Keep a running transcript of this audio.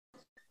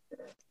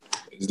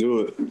Let's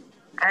do it.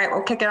 All right,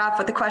 we'll kick it off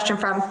with a question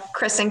from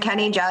Chris and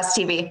Kenny, Jazz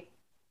TV.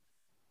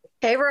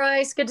 Hey,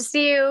 Royce, good to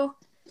see you.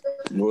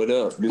 What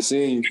up? Good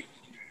seeing you.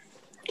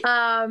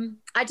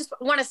 I just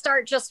want to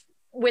start just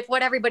with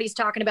what everybody's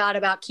talking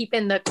about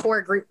keeping the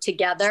core group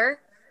together.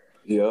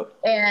 Yep.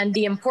 And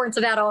the importance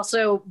of that,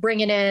 also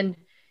bringing in,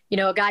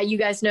 a guy you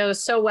guys know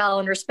so well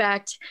and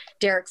respect,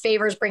 Derek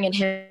Favors, bringing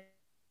him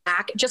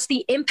back. Just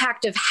the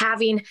impact of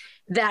having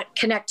that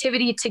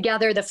connectivity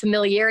together, the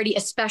familiarity,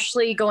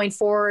 especially going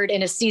forward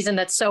in a season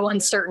that's so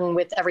uncertain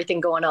with everything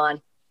going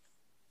on.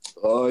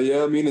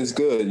 Yeah, I mean, it's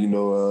good.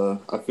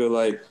 I feel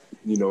like,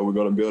 we're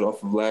going to build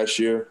off of last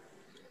year.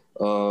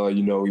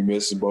 We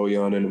missed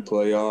Bojan in the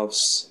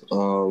playoffs.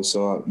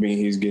 So, I mean,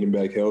 he's getting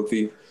back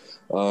healthy.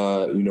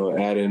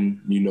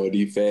 Adding,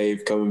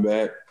 D-Fave coming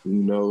back,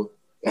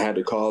 I had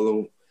to call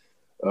him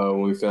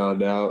when we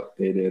found out.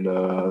 And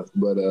then,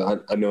 but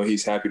I know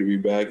he's happy to be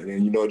back.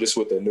 And, just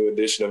with the new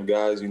addition of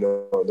guys, they're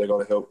going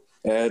to help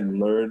add and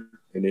learn,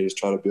 and they just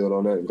try to build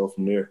on that and go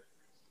from there.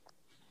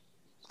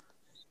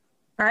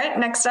 All right,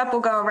 next up,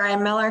 we'll go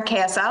Ryan Miller,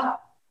 KSL.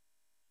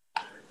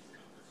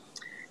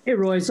 Hey,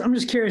 Royce, I'm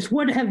just curious,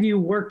 what have you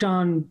worked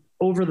on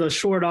over the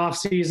short off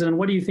season?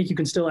 What do you think you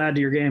can still add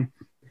to your game?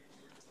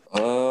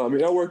 I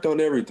worked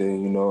on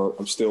everything. I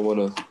still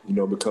want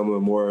to, become a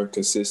more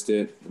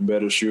consistent,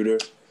 better shooter.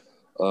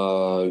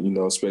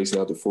 Spacing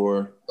out the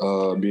floor,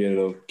 being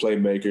a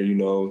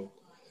playmaker,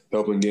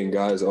 helping getting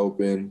guys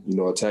open,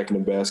 attacking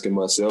the basket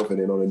myself, and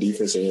then on the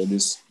defense end,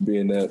 just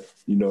being that,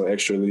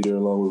 extra leader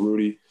along with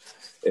Rudy.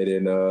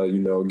 And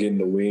then, getting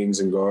the wings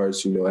and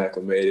guards,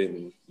 acclimated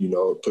and,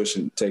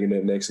 taking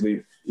that next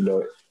leap,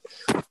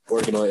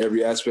 working on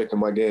every aspect of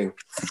my game.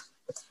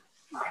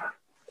 All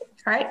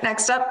right,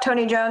 next up,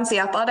 Tony Jones, The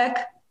Athletic.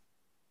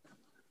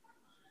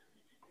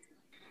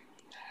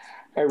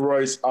 Hey,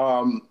 Royce,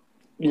 what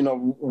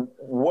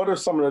are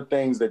some of the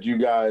things that you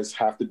guys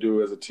have to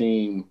do as a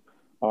team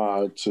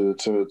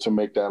to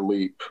make that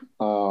leap?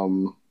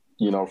 From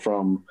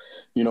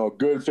a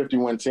good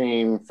 50-win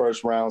team,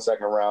 first round,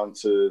 second round,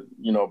 to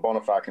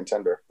bona fide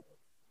contender.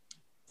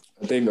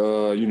 I think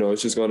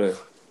it's just gonna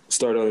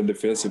start on the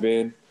defensive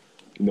end.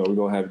 We're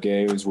gonna have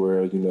games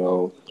where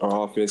our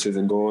offense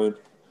isn't going,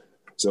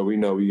 so we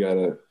know we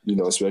gotta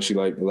especially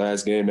like the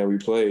last game that we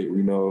played,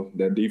 we know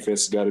that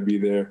defense has got to be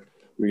there.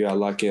 We gotta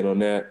lock in on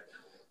that,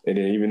 and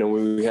then even though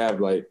we have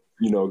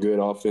good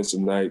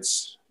offensive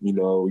nights,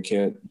 we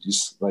can't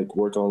just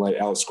work on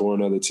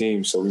outscoring other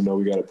teams. So we know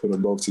we got to put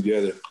them both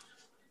together.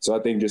 So I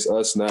think just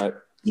us not,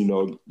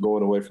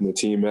 going away from the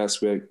team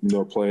aspect,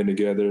 playing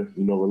together,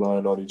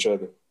 relying on each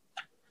other.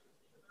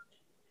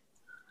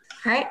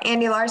 All right,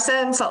 Andy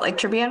Larson, Salt Lake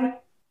Tribune.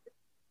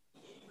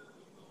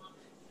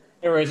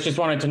 Hey, Royce, just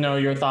wanted to know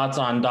your thoughts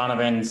on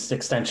Donovan's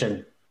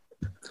extension.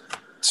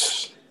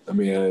 I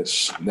mean, I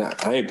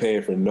ain't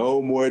paying for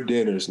no more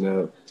dinners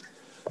now.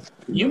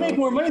 You make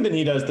more money than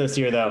he does this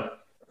year, though.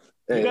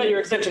 You got your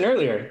extension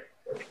earlier.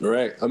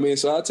 Right. I mean,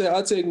 so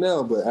I'll take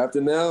now, but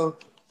after now,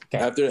 okay.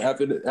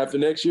 after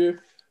next year,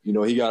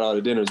 he got all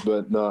the dinners.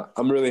 But no,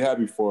 I'm really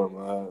happy for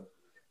him.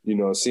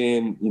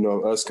 Seeing,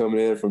 us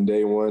coming in from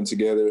day one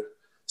together,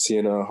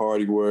 seeing how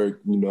hard he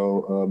worked,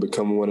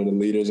 becoming one of the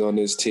leaders on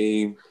this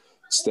team,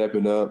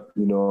 stepping up,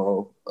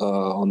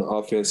 on the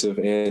offensive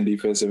and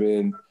defensive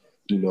end,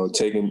 being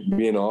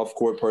an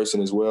off-court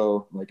person as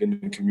well, in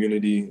the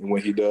community and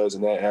what he does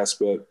in that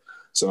aspect.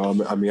 So,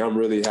 I'm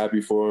really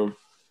happy for him,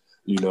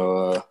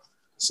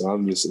 so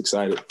I'm just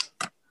excited.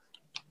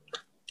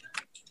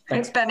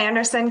 Thanks, Ben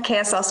Anderson,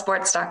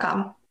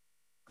 KSLSports.com.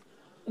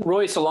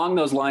 Royce, along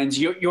those lines,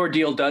 your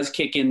deal does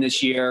kick in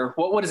this year.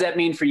 What does that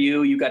mean for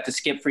you? You got to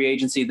skip free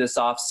agency this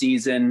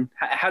offseason.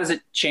 How does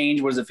it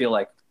change? What does it feel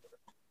like?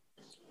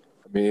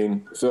 I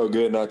mean, it felt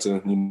good not to,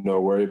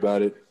 worry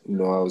about it. I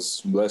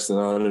was blessed and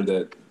honored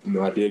that,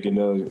 I did get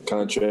another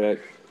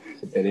contract.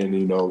 And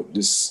then,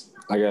 just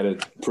I got to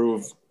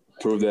prove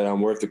that I'm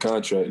worth the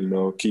contract,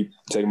 keep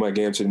taking my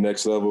game to the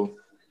next level,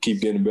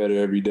 keep getting better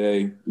every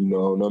day,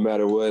 no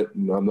matter what,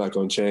 I'm not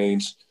going to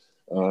change.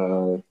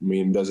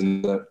 It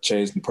doesn't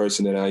change the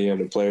person that I am,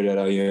 the player that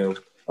I am.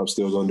 I'm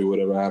still going to do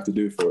whatever I have to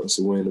do for us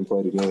to win and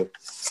play the game.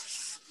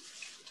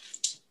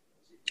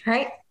 All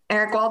right.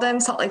 Eric Walden,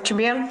 Salt Lake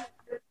Tribune.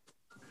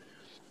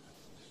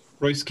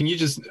 Royce, can you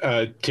just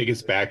take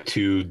us back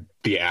to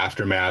the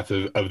aftermath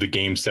of the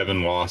Game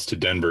 7 loss to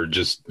Denver?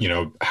 Just,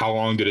 how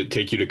long did it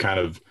take you to kind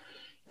of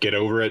get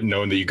over it,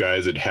 knowing that you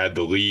guys had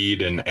the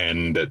lead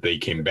and that they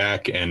came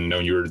back and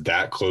knowing you were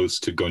that close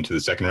to going to the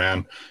second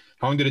round?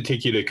 How long did it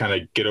take you to kind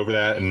of get over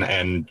that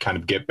and kind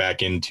of get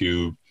back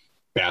into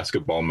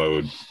basketball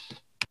mode?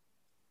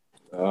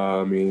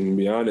 To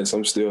be honest,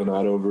 I'm still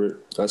not over it.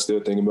 I still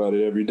think about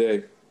it every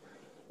day.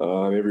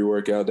 Every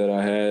workout that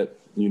I had,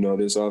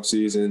 this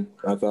offseason,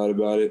 I thought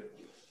about it.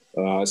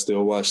 I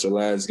still watch the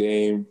last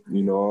game,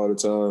 all the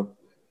time.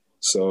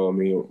 So,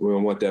 we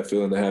don't want that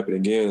feeling to happen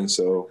again.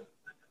 So,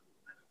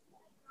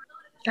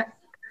 okay.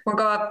 We'll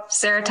go up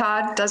Sarah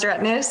Todd,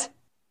 Deseret News.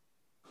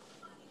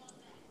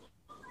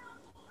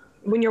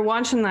 when you're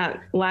watching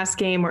that last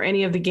game or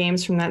any of the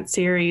games from that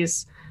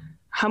series,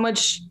 how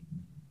much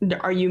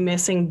are you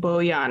missing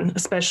Bojan,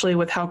 especially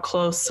with how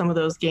close some of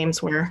those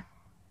games were?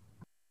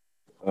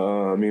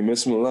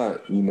 Miss him a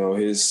lot.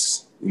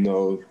 His,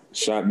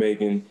 shot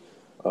making,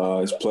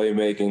 his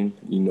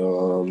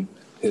playmaking,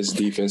 his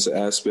defensive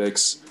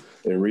aspects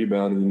and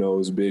rebounding,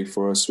 was big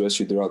for us,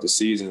 especially throughout the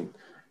season.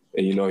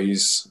 And,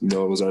 he's,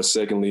 was our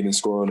second leading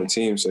scorer on the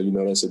team. So,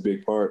 that's a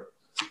big part.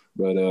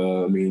 But,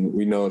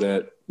 we know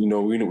that, we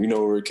know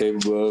what we're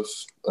capable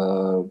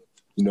of.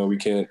 We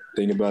can't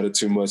think about it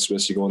too much,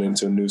 especially going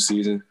into a new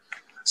season.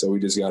 So we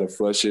just got to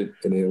flush it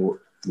and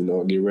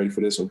then, get ready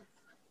for this one.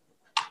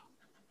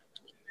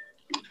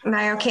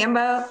 Nayo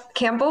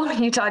Campbell,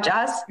 Utah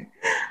Jazz.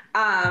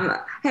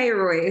 Hey,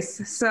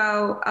 Royce.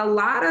 So a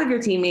lot of your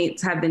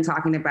teammates have been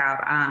talking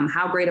about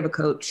how great of a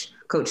coach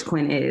Coach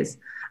Quinn is.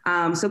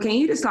 So can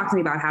you just talk to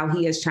me about how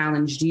he has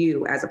challenged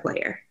you as a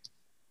player?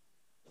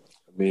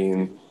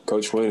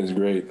 Coach Quinn is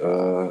great.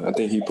 I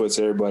think he puts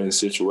everybody in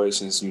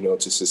situations, to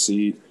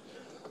succeed.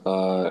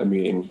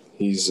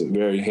 He's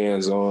very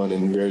hands-on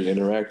and very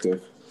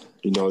interactive.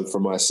 For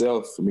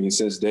myself,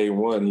 since day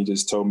one, he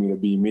just told me to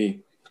be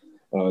me.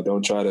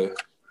 Don't try to,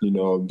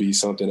 be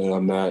something that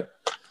I'm not.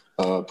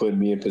 Putting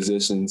me in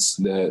positions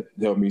that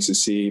help me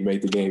succeed,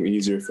 make the game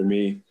easier for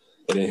me,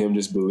 and then him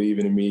just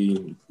believing in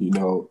me,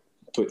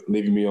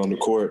 leaving me on the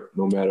court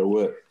no matter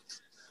what.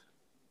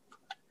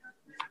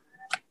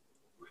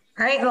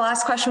 All right, the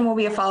last question will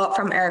be a follow-up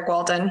from Eric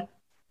Walden.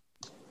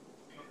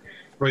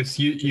 Royce,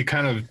 you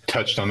kind of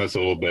touched on this a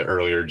little bit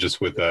earlier,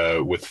 just with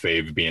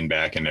Fave being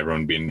back and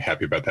everyone being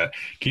happy about that.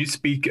 Can you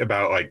speak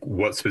about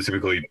what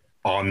specifically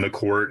on the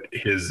court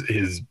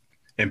his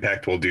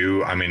impact will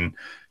do?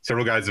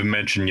 Several guys have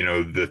mentioned,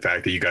 the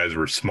fact that you guys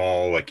were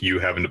small, you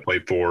having to play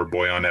 4,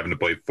 Bojan having to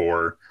play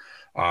 4.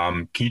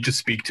 Can you just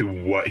speak to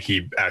what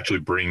he actually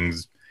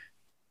brings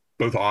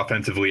both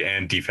offensively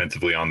and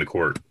defensively on the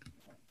court?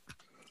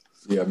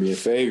 Yeah,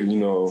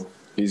 Fave,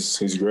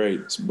 he's great.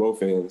 It's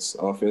both ends.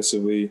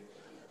 Offensively,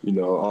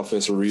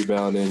 offensive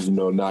rebounding,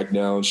 knock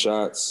down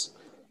shots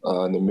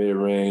in the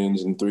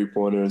mid-range and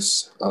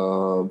three-pointers,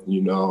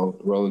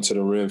 rolling to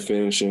the rim,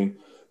 finishing.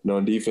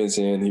 On defense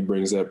end, he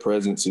brings that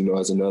presence,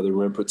 as another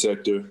rim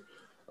protector,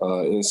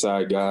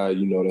 inside guy,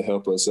 to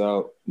help us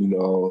out,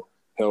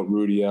 help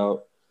Rudy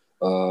out.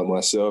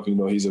 Myself,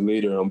 he's a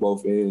leader on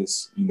both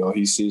ends.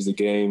 He sees the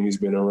game. He's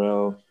been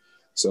around.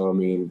 So,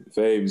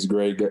 Fave is a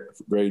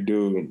great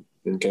dude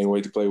and can't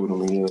wait to play with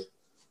him again.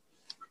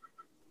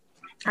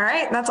 All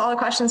right, that's all the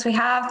questions we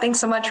have. Thanks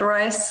so much,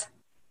 Royce.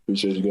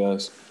 Appreciate you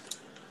guys.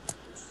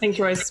 Thanks,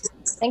 Royce.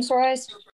 Thanks, Royce.